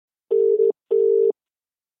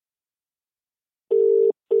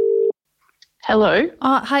Hello.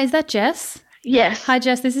 Hi, is that Jess? Yes. Hi,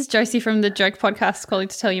 Jess. This is Josie from the Joke Podcast calling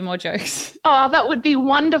to tell you more jokes. Oh, that would be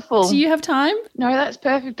wonderful. Do you have time? No, that's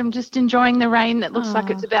perfect. I'm just enjoying the rain that looks like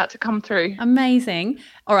it's about to come through. Amazing.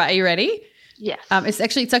 All right, are you ready? Yes. It's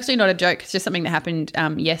actually not a joke. It's just something that happened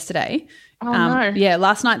yesterday. Oh, no. Yeah,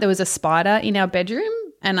 last night there was a spider in our bedroom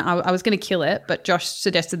and I was going to kill it, but Josh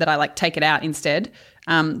suggested that I take it out instead.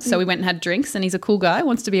 So we went and had drinks, and he's a cool guy,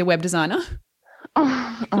 wants to be a web designer.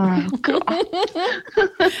 Oh God.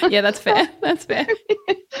 Yeah, that's fair. That's fair.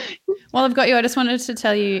 While I've got you, I just wanted to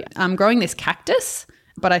tell you I'm growing this cactus,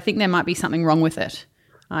 but I think there might be something wrong with it.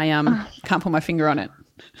 I can't put my finger on it.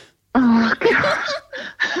 Oh, God.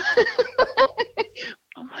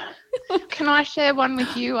 Can I share one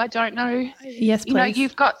with you? I don't know. Yes, please. You know,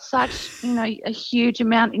 you've got such, a huge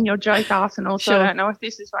amount in your joke arsenal, so Sure. I don't know if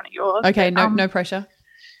this is one of yours. Okay, but, no pressure.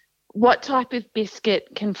 What type of biscuit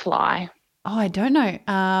can fly? Oh, I don't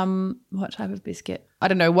know. What type of biscuit? I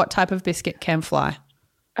don't know. What type of biscuit can fly?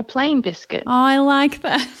 A plain biscuit. Oh, I like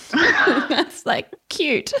that. That's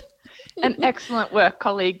cute. An excellent work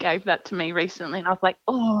colleague gave that to me recently, and I was like,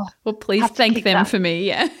 oh. Well, please have to thank keep them that. for me.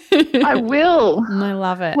 Yeah. I will. I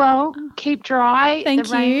love it. Well, keep dry. Thank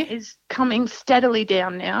the rain you. is coming steadily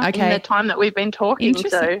down now in Okay. the time that we've been talking.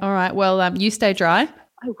 Interesting. So All right. Well, you stay dry.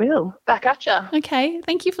 I will. Back at ya. Okay.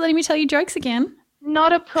 Thank you for letting me tell you jokes again.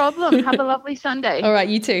 Not a problem. Have a lovely Sunday. All right.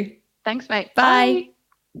 You too. Thanks, mate. Bye.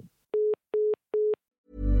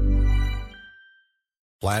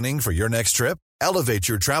 Planning for your next trip? Elevate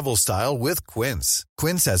your travel style with Quince.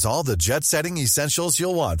 Quince has all the jet-setting essentials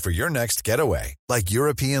you'll want for your next getaway, like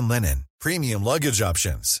European linen, premium luggage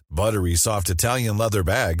options, buttery soft Italian leather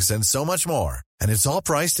bags, and so much more. And it's all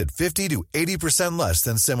priced at 50 to 80% less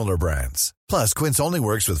than similar brands. Plus, Quince only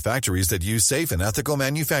works with factories that use safe and ethical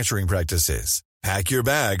manufacturing practices. Pack your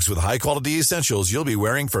bags with high-quality essentials you'll be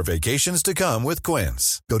wearing for vacations to come with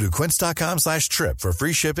Quince. Go to quince.com/trip for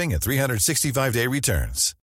free shipping and 365-day returns.